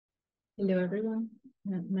Hello, everyone.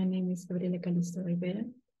 My name is Gabriela Calisto Rivera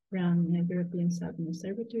from European Southern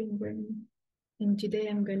Observatory in Germany. And today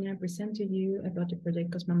I'm going to present to you about the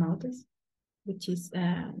project CosmoAmautas, which is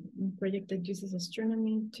a project that uses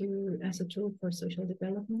astronomy as a tool for social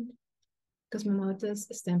development.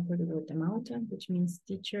 CosmoAmautas stands for the word amauta, which means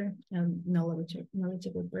teacher and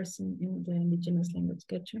knowledgeable person in the indigenous language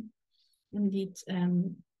Quechua. Indeed,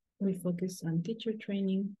 we focus on teacher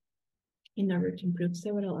training in order to improve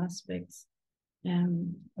several aspects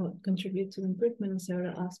or contribute to the improvement of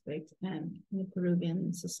several aspects in the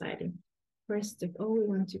Peruvian society. First of all, we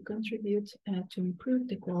want to contribute to improve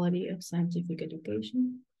the quality of scientific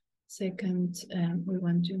education. Second, we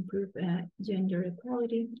want to improve gender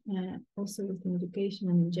equality, also within education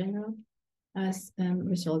and in general, as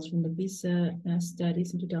results from the visa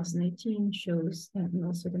studies in 2018 shows, and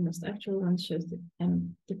also the most actual one shows that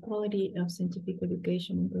the quality of scientific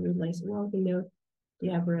education in Peru lies well below the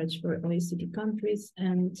average for OECD countries,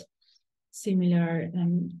 and similar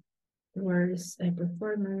worse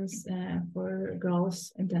performance for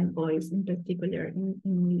girls and then boys in particular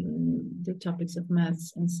in the topics of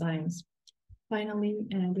maths and science. Finally,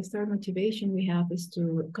 the third motivation we have is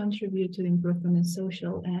to contribute to the improvement in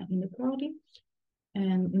social inequality.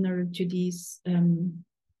 And in order to these,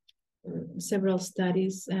 several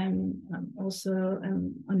studies also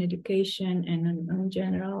on education and on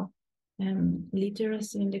general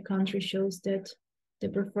literacy in the country shows that the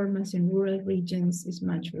performance in rural regions is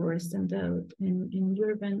much worse than that in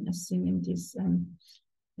urban, as seen in these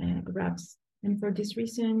graphs. And for this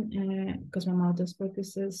reason, CosmoAmautas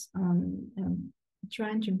focuses on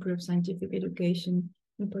trying to improve scientific education,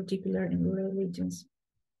 in particular in rural regions.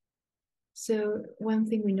 So one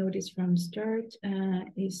thing we noticed from start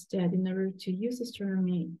is that in order to use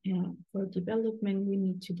astronomy for development, we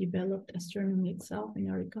need to develop astronomy itself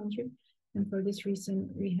in our country. And for this reason,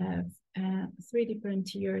 we have 3 different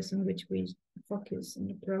tiers in which we focus on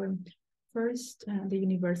the program. First, the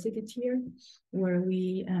university tier, where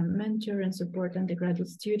we mentor and support undergraduate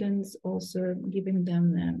students, also giving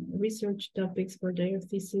them research topics for their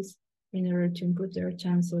thesis in order to improve their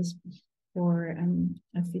chances for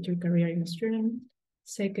a future career in astronomy.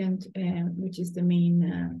 Second, which is the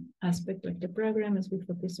main aspect of the program, is we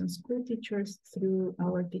focus on school teachers through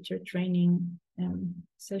our teacher training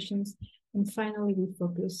sessions. And finally, we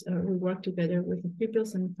work together with the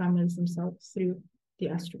pupils and families themselves through the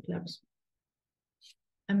Astro Clubs.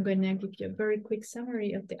 I'm going to give you a very quick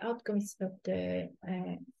summary of the outcomes of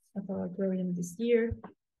our program this year.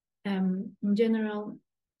 In general,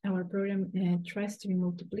 our program tries to be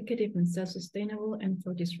multiplicative and self-sustainable, and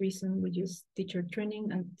for this reason, we use teacher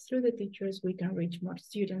training, and through the teachers, we can reach more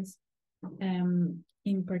students.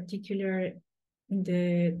 In particular, in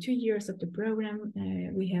the 2 years of the program,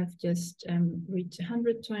 we have just reached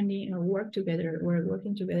 120, we're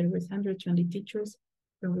working together with 120 teachers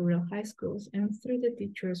from rural high schools, and through the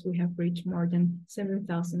teachers, we have reached more than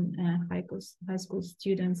 7,000 high school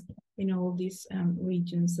students in all these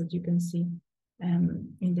regions that you can see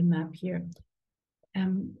in the map here.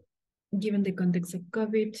 Given the context of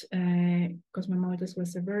COVID, CosmoAmautas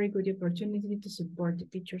was a very good opportunity to support the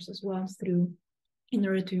teachers as well in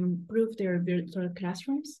order to improve their virtual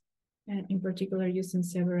classrooms, in particular using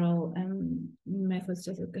several methods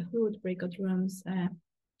such as Kahoot, breakout rooms,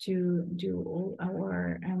 to do all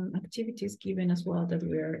our activities, given as well that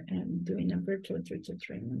we are doing a virtual teacher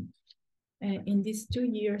training. In these 2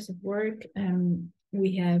 years of work,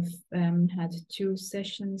 we have had 2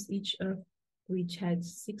 sessions, each of which had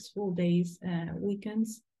 6 full days,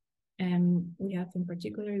 weekends. We have in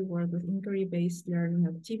particular worked with inquiry-based learning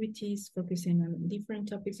activities, focusing on different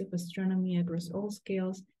topics of astronomy across all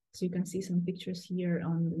scales. So you can see some pictures here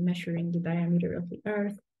on measuring the diameter of the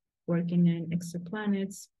Earth, working in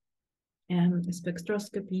exoplanets, and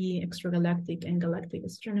spectroscopy, extragalactic and galactic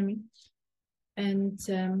astronomy. And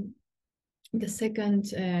the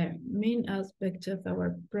second main aspect of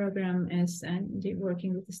our program is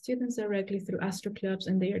working with the students directly through Astro Clubs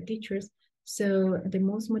and their teachers. So the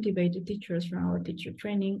most motivated teachers from our teacher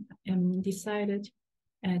training decided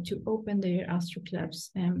to open their Astro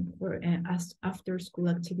Clubs for after-school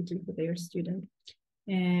activity for their students.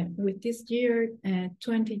 With this year,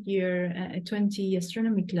 20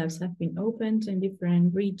 astronomy clubs have been opened in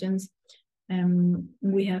different regions.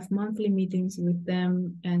 We have monthly meetings with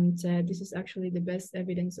them, and this is actually the best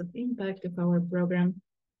evidence of impact of our program,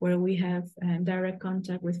 where we have direct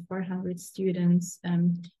contact with 400 students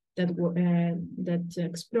that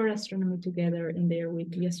explore astronomy together in their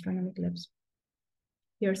weekly astronomy clubs.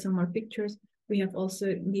 Here are some more pictures. We have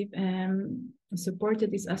also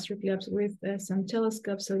supported these astro clubs with some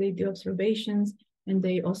telescopes, so they do observations and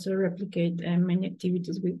they also replicate many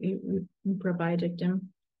activities we provided them,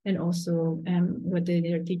 and also what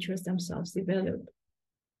their teachers themselves develop.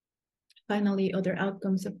 Finally, other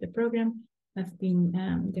outcomes of the program have been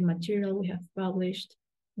the material we have published,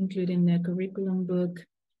 including the curriculum book,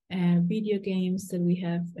 video games that we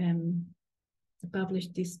have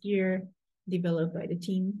published this year, developed by the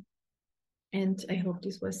team. And I hope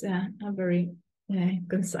this was a very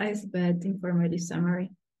concise but informative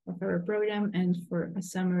summary of our program. And for a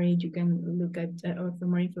summary, you can look at, or for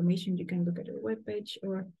more information, you can look at our webpage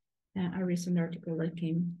or a recent article that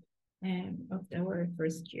came of our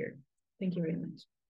first year. Thank you very much.